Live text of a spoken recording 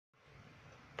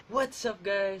What's up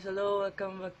guys? Hello,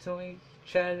 welcome back to my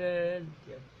channel.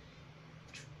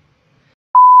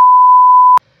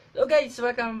 Hello guys,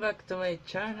 welcome back to my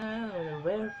channel.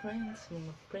 Well friends,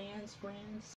 mga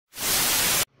friends.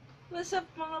 What's up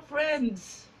mga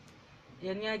friends?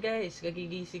 Yan nga guys,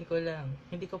 kagigising ko lang.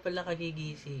 Hindi ko pala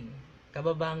kagigising.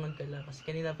 Kababangon ko lang kasi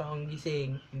kanina pa akong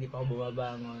gising, hindi pa ako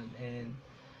bumabangon. And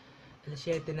alas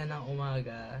 7 na ng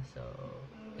umaga. So,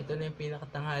 ito na yung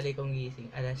pinakatanghali kong gising,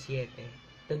 alas 7.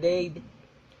 Today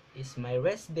is my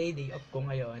rest day off ko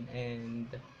ngayon, and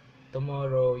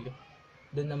tomorrow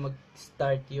doon na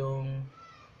mag-start yung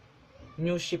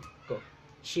new shift ko.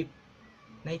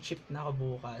 Night shift na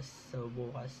ako bukas. So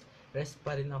bukas rest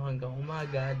pa rin ako hanggang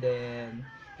umaga, then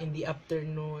in the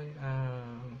afternoon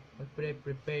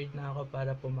magprepared na ako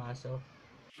para pumasok.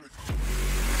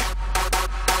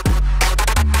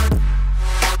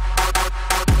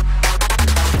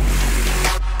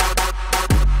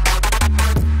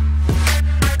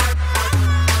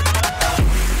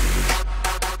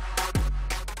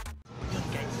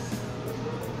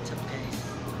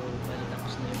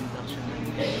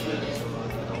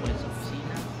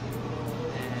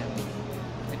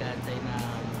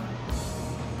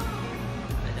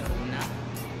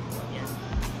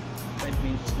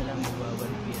 Minutes na lang magwa 1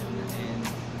 PM na, and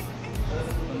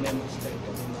mamaya mag-start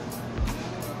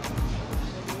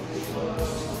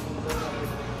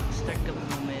kami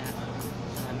mamaya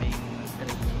sa aming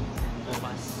training, and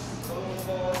bukas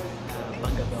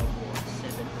paggabaw bukas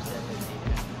 7 to 7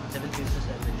 AM 7 to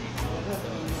 7 AM.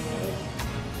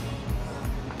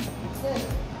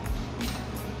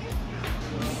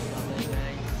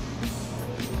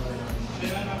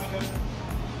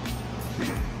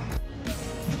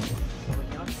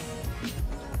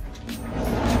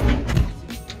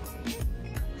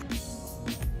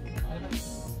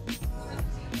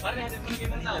 Bye guys.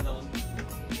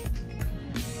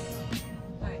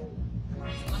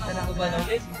 Sana ko ba na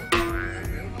guys?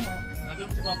 Nandun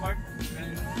si Papart.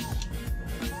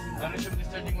 Ano siya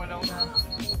starting mo na una?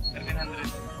 1300.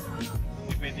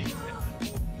 Hindi pwede.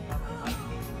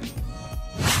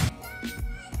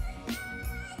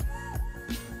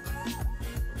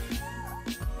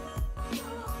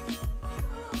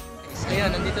 Ayun,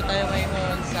 nandito tayo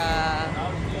ngayon sa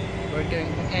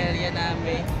working area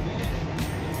namin.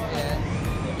 Ayan,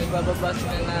 nagbababas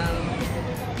na ng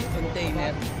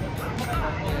container.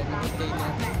 Ayan,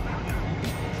 container.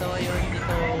 So ayun,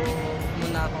 dito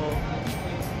muna ako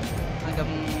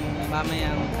hanggang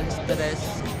mamayang alas 3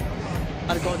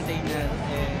 cargo container.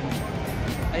 And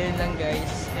ayun lang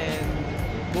guys, and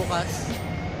bukas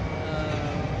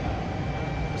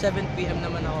 7 PM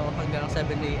naman ako hanggang 7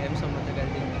 AM, so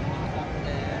matagal din.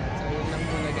 So yun lang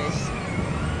muna guys.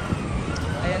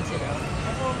 Ayan sila.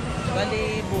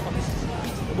 Bali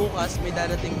bukas may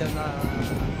darating daw na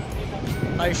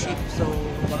car shift, so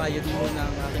baka yun muna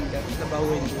ang aking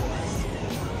trabahuin bukas.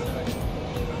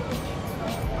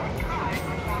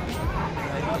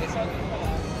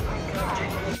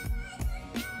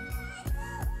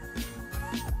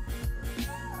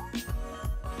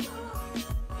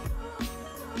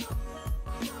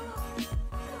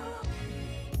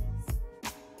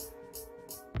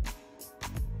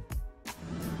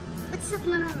 What's up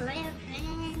mga real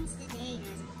friends? Today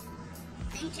is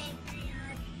time check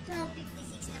period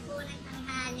 12:56 na po ng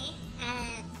tanghali,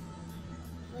 at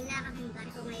wala kaming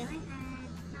barko ngayon at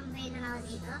tambay lang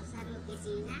ako dito sa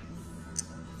opisina.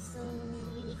 So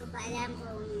hindi ko pa alam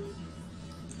kung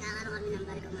kakaroon kami ng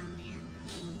barko mamaya.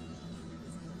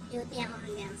 Duty ako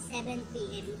hanggang 7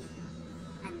 PM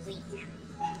and wait na.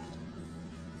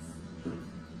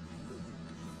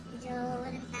 Medyo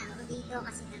walang tao dito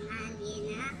kasi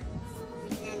tanghali na.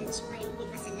 Nag-lunch pa yung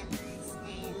iba sa labas,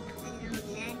 and takot na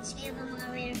mag-lunch. Kayo ba mga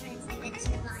rare friends, nag-lunch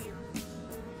na ba kayo?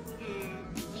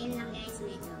 Ayun lang guys,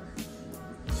 medyo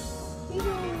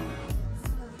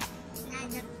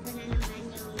na-adapt ko na naman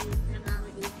yung trabaho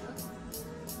dito.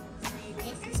 So ayun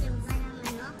guys, kasi yung parang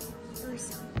tour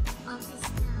sa office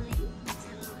namin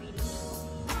sa mga kayo.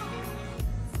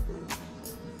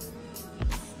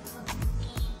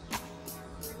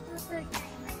 Tour tayo.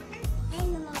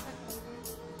 Ayun yung mga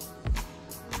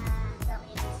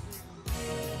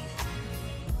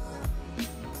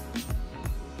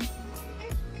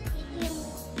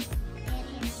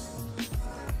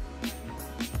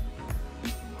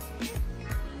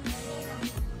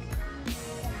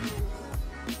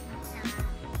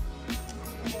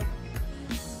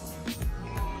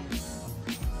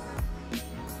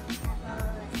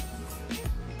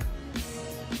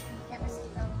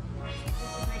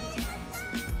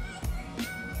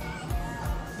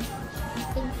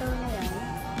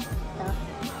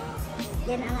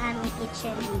yan ang aming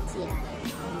kitchen with CR.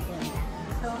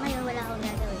 So ngayon wala akong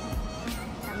gagawin.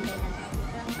 Tambay lang tayo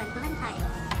dito. Pantuhan tayo.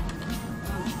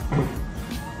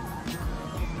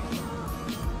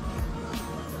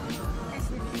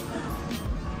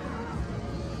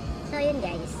 So yun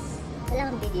guys, wala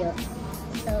akong video.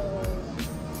 So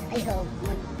I hope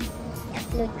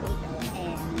mag-upload ko ito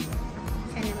and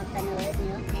sana mapanood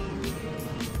nyo. And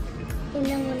yun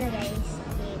lang muna guys,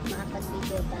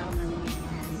 makapag-video pa ako mamaya.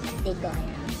 Update ko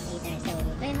kayo later. So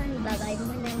ngayon, bye-bye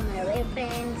muna mga rare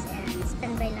friends and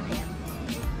standby lang kayo.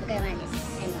 Huwag kayo malis.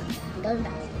 And I'm going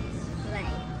back. Bye.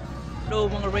 Hello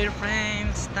mga rare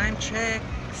friends, time check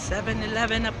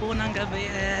 7:11 na po ng gabi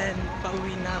and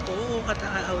pauwi na ako,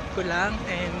 kata-out ko lang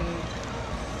and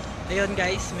ayun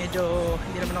guys, medyo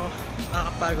hindi naman ako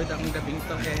makakapagod ang gabing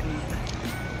to and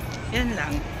yan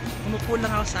lang, umupo lang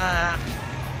ako sa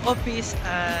office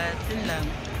at yun lang,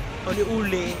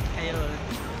 uli-uli, ayun,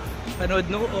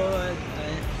 panood-nood,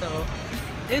 so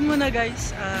yun muna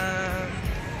guys,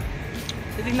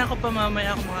 titignan ko pa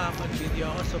mamaya kung makakapag-video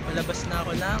ako, so palabas na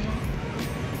ako ng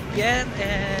yan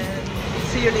and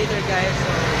see you later guys.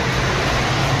 So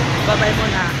bye bye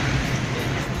muna.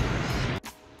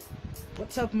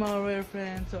 What's up mga rare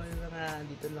friends? So ayun na nga,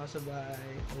 dito na ako sa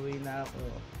bahay, uwi na ako.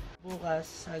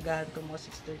 Bukas agahan ko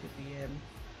mga 6:30 PM.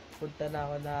 Punta na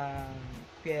ako ng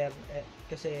Pierre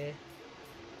kasi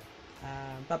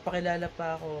papakilala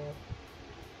pa ako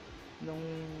nung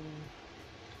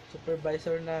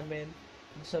supervisor namin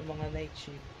sa mga night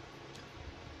shift.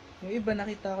 Yung iba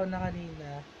nakita ko na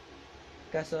kanina,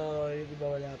 kaso yung iba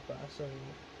wala pa. So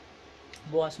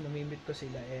bukas mamimit ko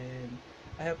sila and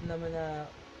I hope naman na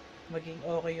maging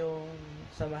okay yung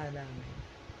samahan namin.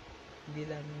 Hindi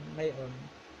lang ngayon,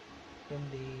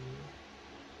 kundi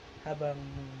habang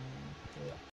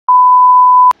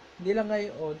hindi lang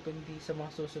ngayon, kundi sa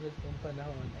mga susunod kong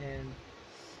panahon. And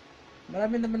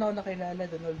marami naman ako nakilala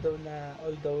doon,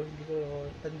 although hindi ko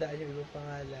tandaan yung ibang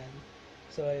pangalan.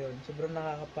 So ayun, sobrang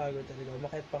nakakapagod talaga.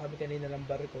 Umakit pa kami kanina ng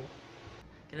barko.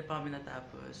 Kailan pa kami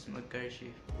natapos mag-car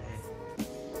shift and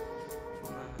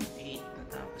mga 8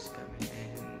 natapos kami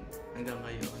and hanggang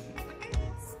ngayon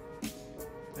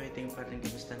waiting pa rin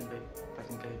kami, standby pa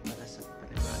rin kami para sa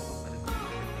panibagong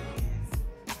panibagong and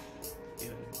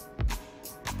yun.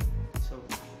 So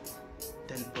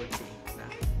 10:48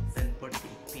 na,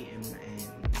 10:48 PM na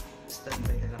and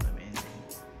standby na lang kami and then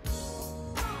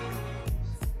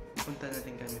punta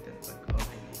natin kami doon pag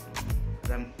okay na yung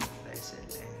ramp ng vessel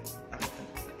and akit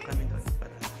kami doon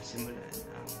para simulan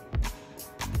ang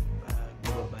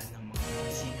pagbababa ng mga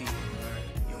CPU or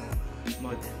yung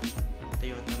model,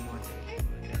 Toyota model.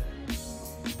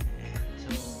 And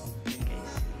so yun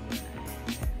guys, yun muna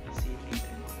and see you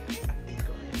later. Update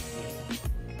ko kayo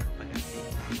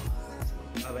pag-update ako. So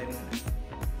bye bye muna.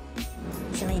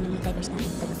 So ayun ang mga drivers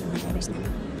namin, pagod yung mga drivers namin.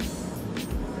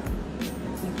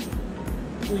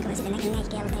 Hindi ko pa sila nag-ingay,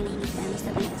 kaya huwag tayo maingay para mas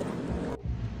tropa na sila.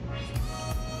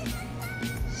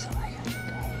 So ayun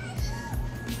guys,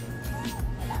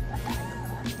 wala pa tayong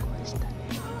request na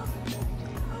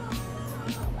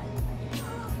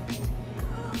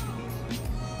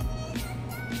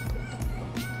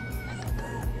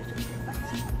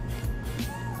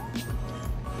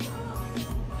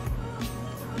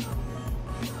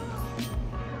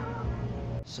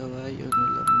so ayun,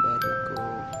 walang barko.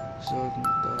 So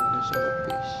nito ako sa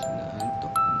office na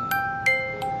antok na.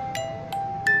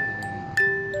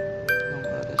 Anong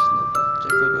oras na ba?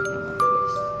 Check ko lang mga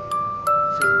oras.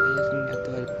 So ayun nga,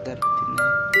 12:30 na.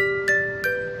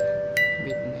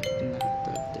 Midnight na,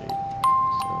 12:30.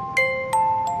 So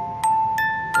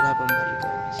wala pang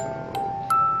barko. So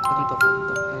antok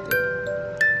natin.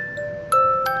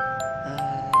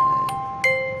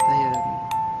 Ayun,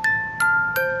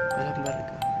 walang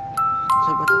barko.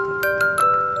 So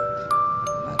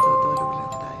matutulog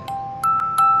lang tayo.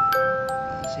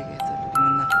 Sige, tulog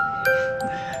muna.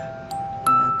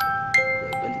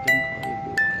 Balikan ko kayo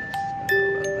bukas.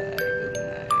 Bye-bye, good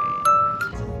night.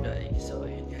 Guys, so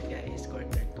ayun nga guys,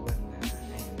 1:45 na.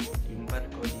 And yung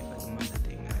barko di pa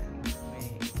dumadating.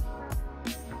 May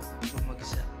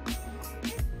bumagsak.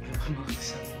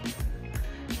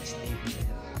 Stable.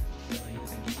 So ayun,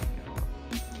 nagising ako.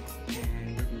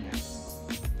 And yun nga,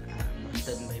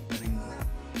 standby pa rin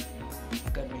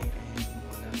kami and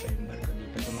wala pa yung barko, di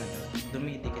pa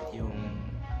dumidikit yung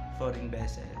foreign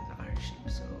vessel na car ship.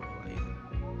 So ayun,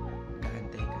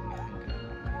 kaantay kami hanggang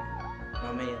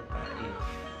mamaya pa if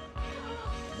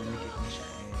dumikit na siya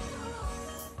and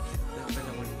doon pa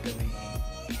lang ulit kami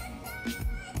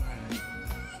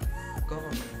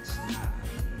mag-comments na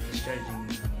discharging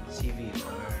ng CV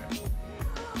or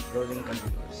rolling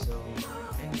cargo. So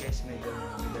ayun guys, medyo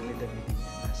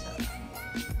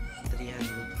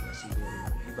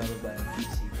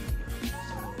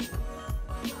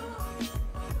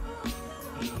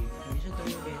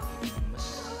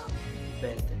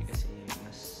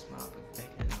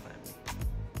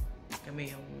kami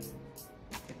yung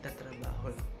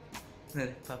nagtatrabaho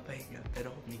na nagpapahinga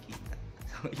pero kumikita.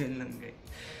 So, yun lang guys.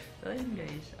 So, yun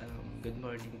guys. Good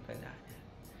morning pala.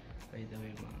 By the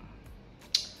way, mga.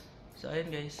 So, ayun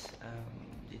guys.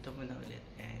 Dito muna ulit.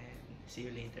 And see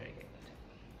you later again.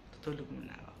 Tutulog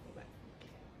muna ako. Bye.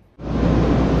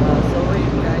 So,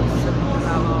 ayun guys. Sabihin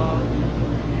ako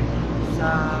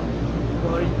sa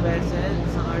boarding vessel,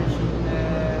 sa car ship.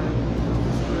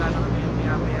 Wala na kami yung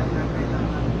maya-maya na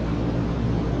kailangan.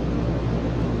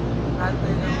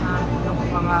 Natin lang namin yung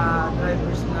mga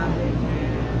drivers natin.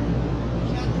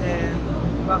 And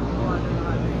back to ano na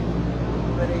kami,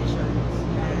 operations.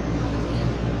 And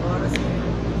oras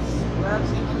is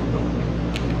 12:02.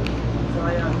 So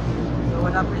ayan. So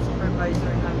wala pa yung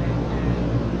supervisor namin. And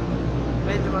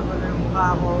medyo magulo yung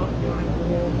mukha ko, yung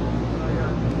buhok. So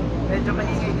ayan. Medyo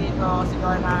maingay dito kasi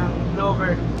gawa ng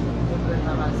blower.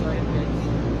 So ayun guys.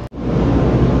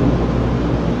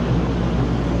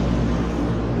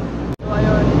 So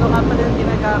ayun, ito nga pala yung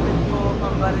ginagamit ko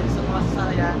pambaril sa mga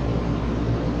sasakyan.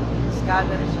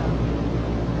 Scanner siya.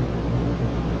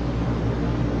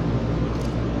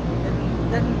 And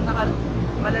then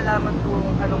malalaman ko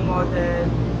anong model,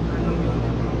 anong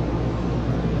unit.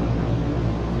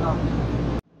 Okay.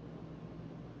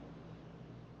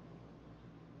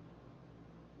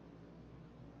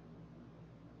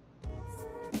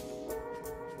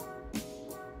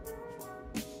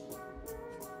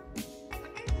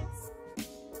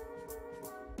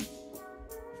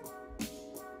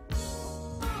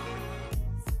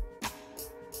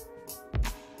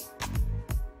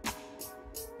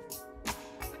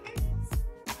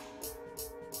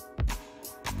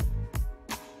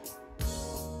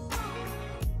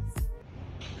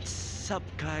 What's up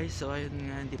guys? So ayun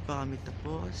nga, hindi pa kami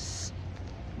tapos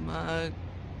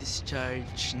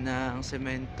mag-discharge ng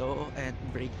semento at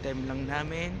break time lang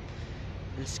namin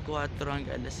alas 4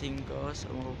 hanggang alas 5.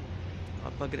 So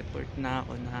kapag-report na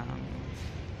ako ng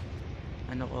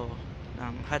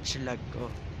ng hatch lag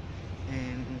ko.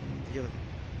 And yun,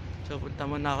 so punta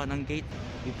muna ako ng gate,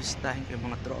 bibustahin ko yung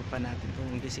mga tropa natin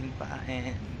kung gising pa.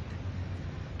 And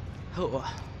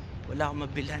wala akong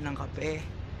mabilhan ng kape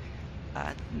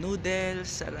at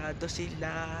noodles, sarado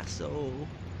sila. So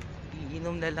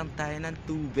iinom na lang tayo ng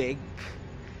tubig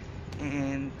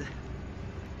and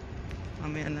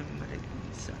mamaya na balik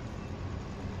isa.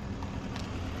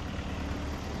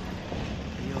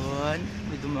 Ayun,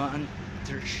 may dumaan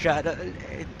shuttle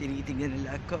eh, tinitingnan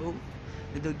nila ako,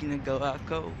 ito ginagawa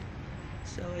ko.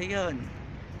 So ayun,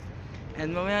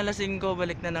 and mamaya alas 5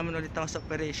 balik na naman ulit ako sa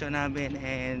operation namin.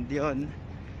 And yun,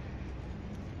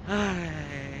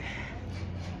 ay,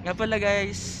 nga pala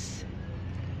guys,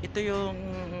 ito yung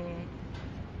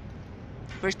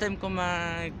first time ko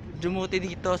mag-dumuti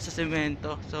dito sa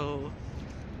semento. So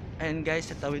ayun guys,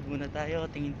 tatawid muna tayo,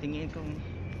 tingin-tingin kung.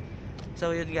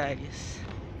 So yun guys,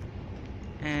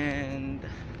 and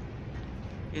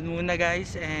yun muna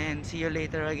guys, and see you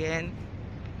later again.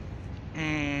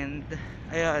 And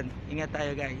ayun, ingat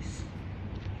tayo guys,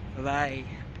 bye bye.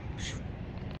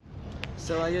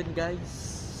 So ayun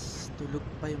guys, tulog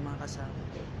pa yung mga kasama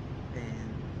ko.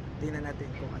 And tingnan natin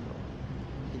kung ano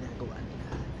ginagawa nila.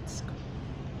 Let's go.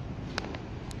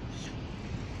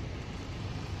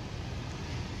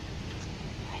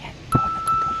 Ayan,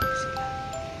 natutulog sila.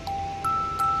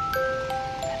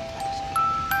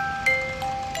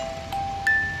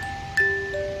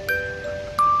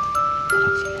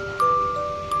 Tulog sila na.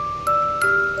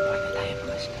 Huwag na tayo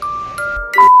bukas na.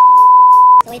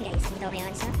 So ayun guys, dito ako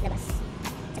ngayon sa labas,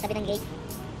 sa tabi ng gate.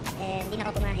 Hindi na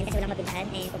ako kumain kasi walang mabintahan.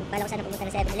 Bala ko sana pumunta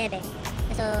ng 7-Eleven.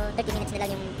 So 30 minutes na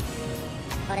lang yung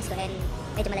oras ko, and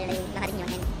medyo malala yung nakarin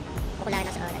yun, and kukulangan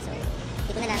ako sa oras. So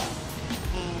dito na lang,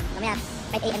 and mamaya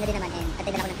 5 AM na din naman, and antay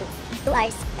na lang ako ng 2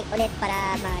 hours ulit para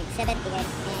mag 7 PM.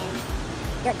 And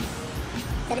yun,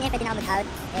 7 AM pwede na ako mag-out,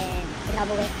 and pwede na ako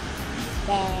buwi.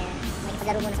 Then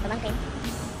magpaglaro muna sa pamangkin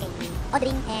kay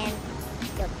Audrey, and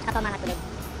yun, tsaka pa mga tulog.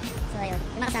 So ayun,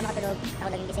 yung mga kasama ko tulog, ako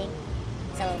lang yung gising.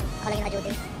 So ako lang yung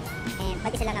naka-duty, and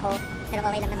mag-isa lang ako, pero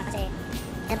okay lang naman kasi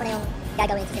alam ko na yung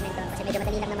gagawin sa semento kasi medyo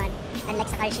madali lang naman, unlike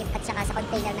sa car ship at saka sa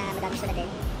container na madaming suladin.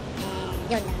 And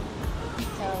yun lang.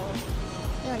 So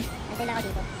yun, antay lang ako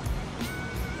dito.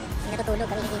 May natutulog,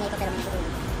 kami ingay ko pero may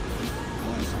natutulog.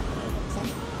 Ayun, so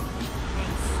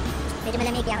nice. Medyo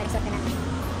malamig kaya ako nagsuot na ng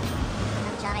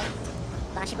jacket.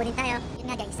 Baka shipunin tayo. Yun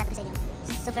nga guys, sabi ko sa inyo,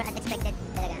 super unexpected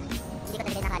talaga. Hindi ko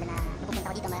talaga nakala na mapupunta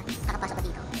ko dito, makakapasok ko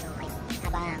dito. So ayun,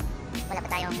 habang wala pa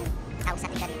tayong tao sa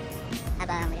ating karir,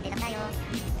 habang maganda lang tayo,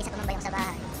 isa tumambay ako sa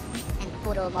bahay, and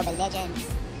puro Mobile Legends,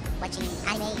 watching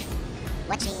anime,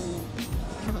 watching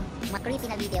mga creepy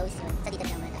na videos. So dito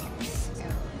na lang muna tayo. So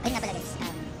ayun nga pala guys,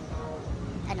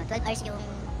 12 hours yung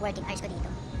working hours ko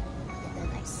dito. 12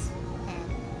 hours.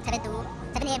 And 7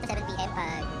 a.m. to 7 p.m.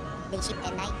 pag day shift,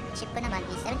 and night shift ko naman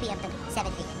is 7 p.m. to 7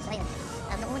 p.m. So ayun,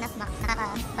 noong una,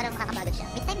 parang makakapagod siya.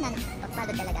 May time na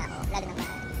pagod talaga ako, lalo na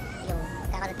yung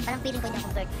parang feeling ko hindi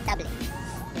ako comfortable. Yun.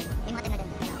 May mga time na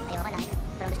ganun, ayoko lang,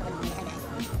 pero gusto ko lang umilis agad.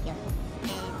 Yun.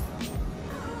 And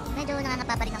medyo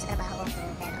nangangapa pa rin ako sa trabaho ko,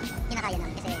 pero kinakaya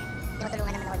naman kasi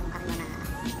tinutulungan naman ako ng aking mga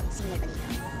senior ko dito.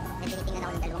 At tinitingnan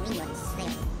ako ng 2 minions na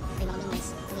yun. May mga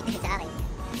minions tumitingin sa akin.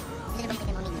 Hindi na bang kita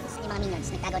yung mga minions? Yung mga minions,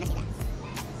 nagtagaw na sila.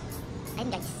 Ayun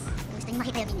guys, kung gusto nyo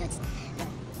makita yung minions,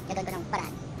 gagawin ko ng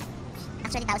paraan.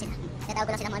 Actually, tao sila. Natawag ko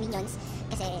lang silang mga minions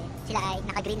kasi sila ay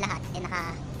naka-green lahat and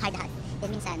naka-hard lahat. Then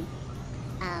minsan,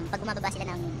 pag bumababa sila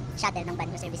ng shuttle ng van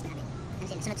ng service namin, ano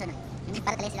sila, sunod-sunod.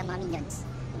 Para talaga silang mga minions.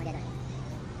 Yung mga gano'n.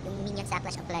 Yung minions sa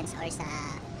Clash of Clans or sa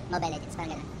Mobile Legends,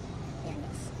 parang gano'n. Ayan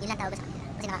guys. Yun lang tawag ko sa kanila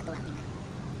kasi nakakatuwa ang tingnan.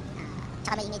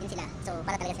 Tsaka may ingay din sila, so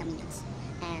para talaga silang minions.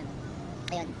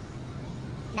 Ayun.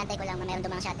 Nantay ko lang na meron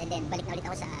doon mga shuttle, then balik na ulit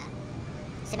ako sa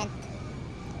cement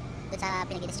doon sa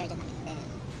pinag-discharge namin. Then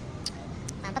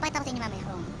papakita ko sa inyo mamaya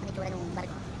kung ano itsura ng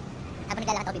barko habang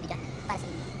naglalakad ako bibidyohan para sa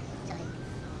inyo.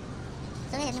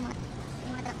 So ayan, yung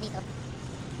mga truck dito,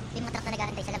 yung mga truck na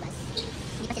nag-aantay sa labas,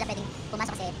 hindi pa sila pwedeng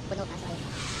pumasok kasi puno pa. So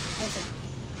ayun sila,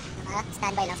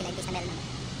 naka-standby lang sila in case na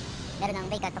meron ng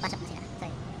vacant, papasok na sila. So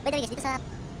by the way guys, dito sa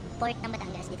port ng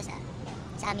Batangas, dito sa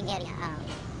aming area,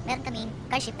 meron kaming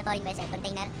car ship na foreign vessel,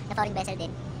 container na foreign vessel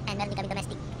din, and meron din kami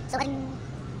domestic. So ang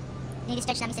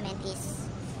ni-discharge namin cement is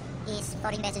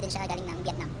foreign vessel din siya galing ng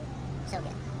Vietnam. So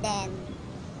good. Then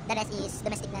the rest is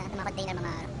domestic na mga container,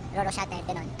 mga Roro shuttle,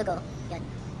 ganon, to go. Yun.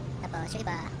 Tapos yung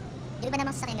iba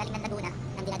namang sasakyan galing ng Laguna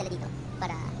ang dinadala dito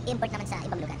para import naman sa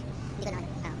ibang lugar. Hindi ko naman,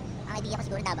 ang idea ko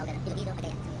siguro Davao, ganon, Iloilo,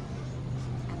 Cagayan.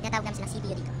 Tinatawag namin silang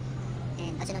CPO dito.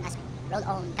 And also known as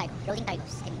rolling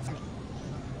cargos, I mean, sorry.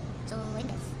 So, yun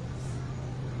guys.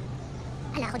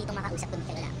 Ala ako dito makausap dun,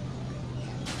 pero lang.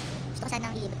 Gusto ko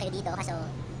sanang iibot kayo dito, kaso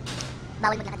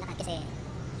bawal maglakad-lakad kasi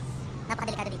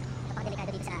napakadelikado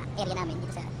dito sa area namin,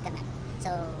 dito sa Garman.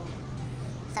 So,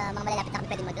 sa mga malalapit na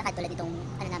kami pwedeng maglakad tulad itong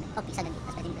office hanggang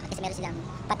dito, pwedeng maglakad kasi meron silang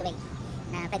pathway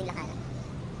na pwedeng lakaran.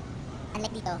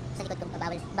 Unlike dito, sa likod kong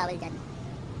bawal dyan.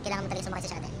 Kailangan mo talaga sumakay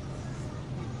sa shuttle.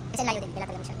 Kasi layo din,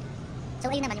 kailangan talaga mo shuttle. So,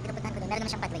 ayun naman, yung pinupuntahan ko doon, meron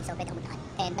naman siyang pathway, so pwede akong maglakad.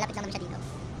 And malapit lang naman siya dito.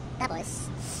 Tapos,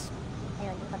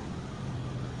 ayun, yung baba.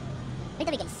 Wait a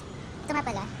minute guys, ito nga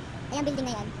pala, ay ang building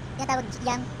na yan, tinatawag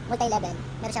yung multi-level.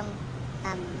 Meron siyang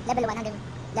level 1 hanggang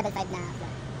level 5 na floor.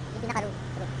 Yung pinaka-roof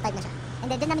 5 na siya. And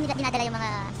then, dyan namin dinadala yung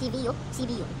mga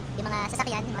CBU, yung mga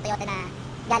sasakyan, yung mga Toyota na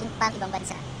galing pang ibang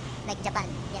bansa, like Japan.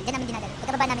 Yan, dyan namin dinadala.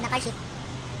 Pagkababa namin ng car ship,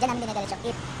 dyan namin dinadala siya.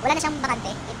 If wala na siyang bakante,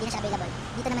 if di na siya available,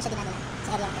 dito naman siya dinadala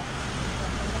sa area ko.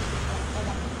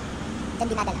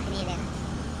 Dyan dinadala, hinihilera.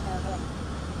 So, ayun.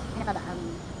 Ano pa ba?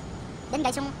 Then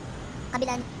guys, yung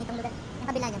kabila nitong lugar, yung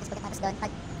kabila niya, tapos doon,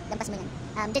 pag lampas mo yan,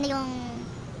 dyan na yung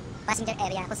passenger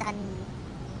area kung saan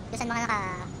mga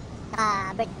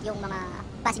naka-berth yung mga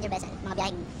passenger vessel, mga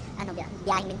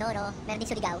biyaheng Mindoro, meron din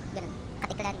Surigao, gano'n,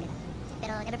 Katiklan, gano'n.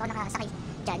 Pero never pa ako nakasakay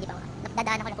dyan, di pa ako.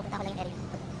 Dadaan ako lang, pupunta ako lang yung area,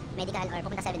 medical or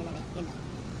pupunta 7-Eleven, yun daw.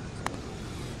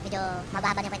 Medyo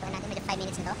mababa na yung kwentuhan natin, medyo 5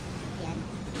 minutes na to. Yan.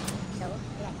 So,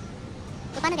 yan.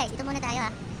 So, paano guys, ito muna tayo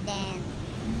ha. Then,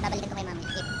 babalikan ko kay mami.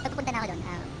 Okay, pagpupunta na ako doon,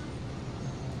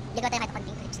 ligaw tayo kahit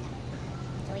konting clips na.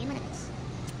 So, yun muna guys.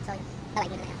 So,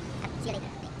 bye-bye muna tayo. At see you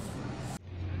later. Thanks.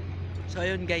 So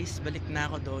ayun guys, balik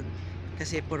na ako doon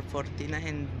kasi 4:40 na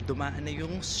and dumaan na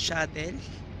yung shuttle,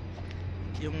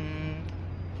 yung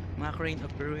mga crane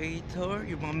operator,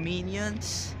 yung mga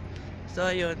minions.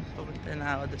 So ayun, pupunta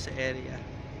na ako doon sa area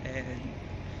and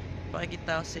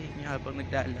pakikita ko sa inyo habang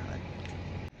naglalakad.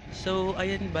 So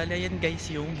ayun, bali ayan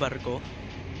guys yung barko.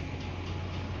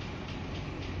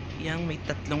 Yang may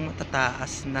 3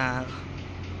 matataas na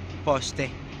poste.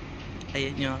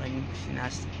 Ayan yung aking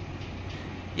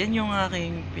yan yung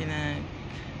aking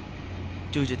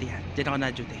pinag-duty-yan. Diyan ako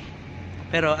na-duty.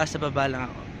 Pero asa baba lang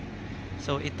ako.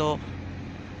 So ito,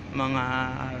 mga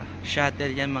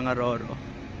shuttle yan, mga Roro.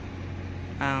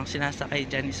 Ang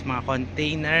sinasakay dyan is mga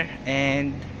container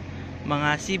and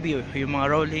mga CBU, yung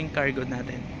mga rolling cargo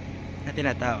natin na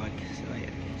tinatawag. So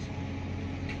ayan guys.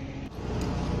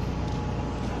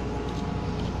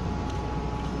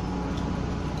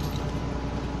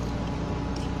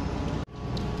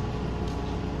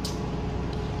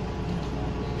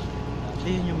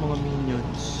 Ayan yung mga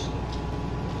minions.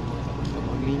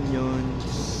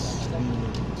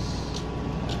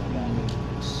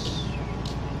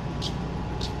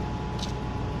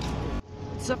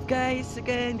 What's up guys?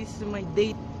 Again, this is my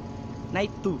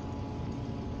night 2.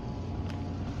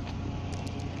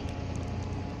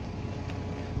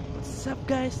 What's up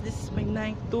guys? This is my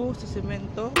 9-2 sa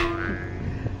semento.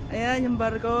 Ayan yung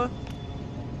barko.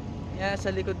 Ayan,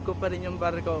 sa likod ko pa rin yung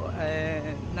barko.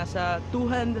 Nasa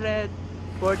 240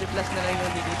 plus na lang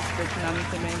yung dispatch namin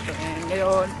semento. And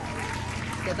ngayon,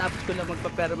 katapos ko lang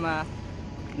magpaperma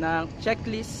ng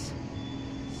checklist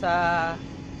sa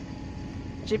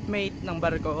shipmate ng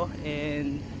barko.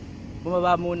 And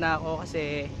bumaba muna ako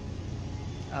kasi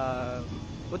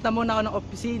punta muna ako ng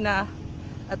opisina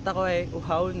at ako ay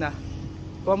uhaw na.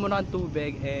 Kuha muna ng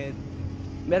tubig and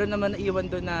meron naman naiwan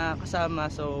doon na kasama,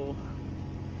 so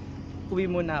uwi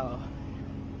muna ako.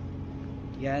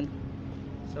 Yan.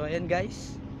 So ayan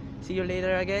guys, see you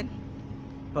later again.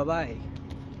 Bye bye.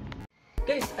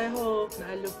 Guys, I hope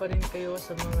naalo pa rin kayo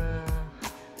sa mga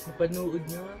napanood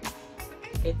nyo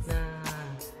kahit na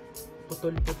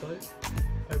putol-putol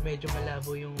or medyo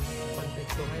malabo yung content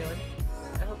ko ngayon.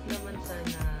 I hope naman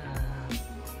sana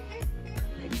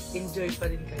enjoy pa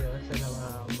rin kayo sa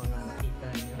mga nakita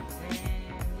nyo. And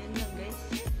yan lang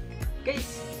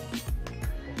guys.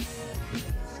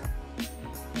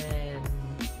 And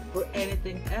for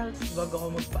anything else, bago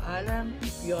ako magpaalam,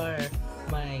 if you are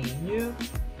my new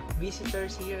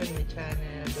visitors here on my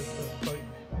channel,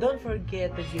 don't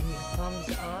forget to give me a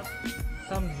thumbs up.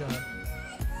 Don't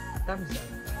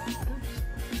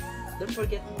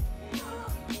forget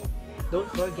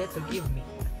to give me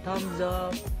a thumbs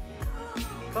up.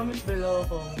 Comment below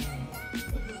kung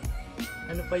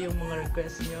ano pa yung mga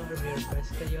request nyo, or may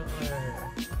request kayo, or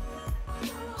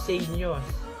say nyo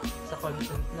sa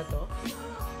content na to.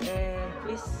 And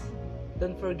please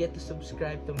don't forget to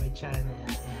subscribe to my channel.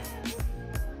 And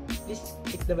please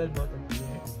click the bell button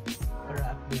here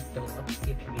para update kayo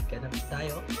if may ganap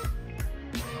tayo.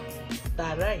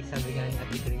 Taray, sabi nga ni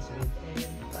Ate Grace Reed.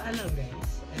 And paalam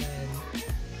guys, and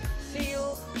see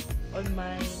you on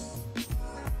my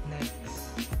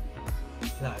next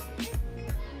vlog.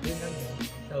 Yun lang yun.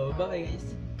 So bye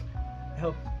guys.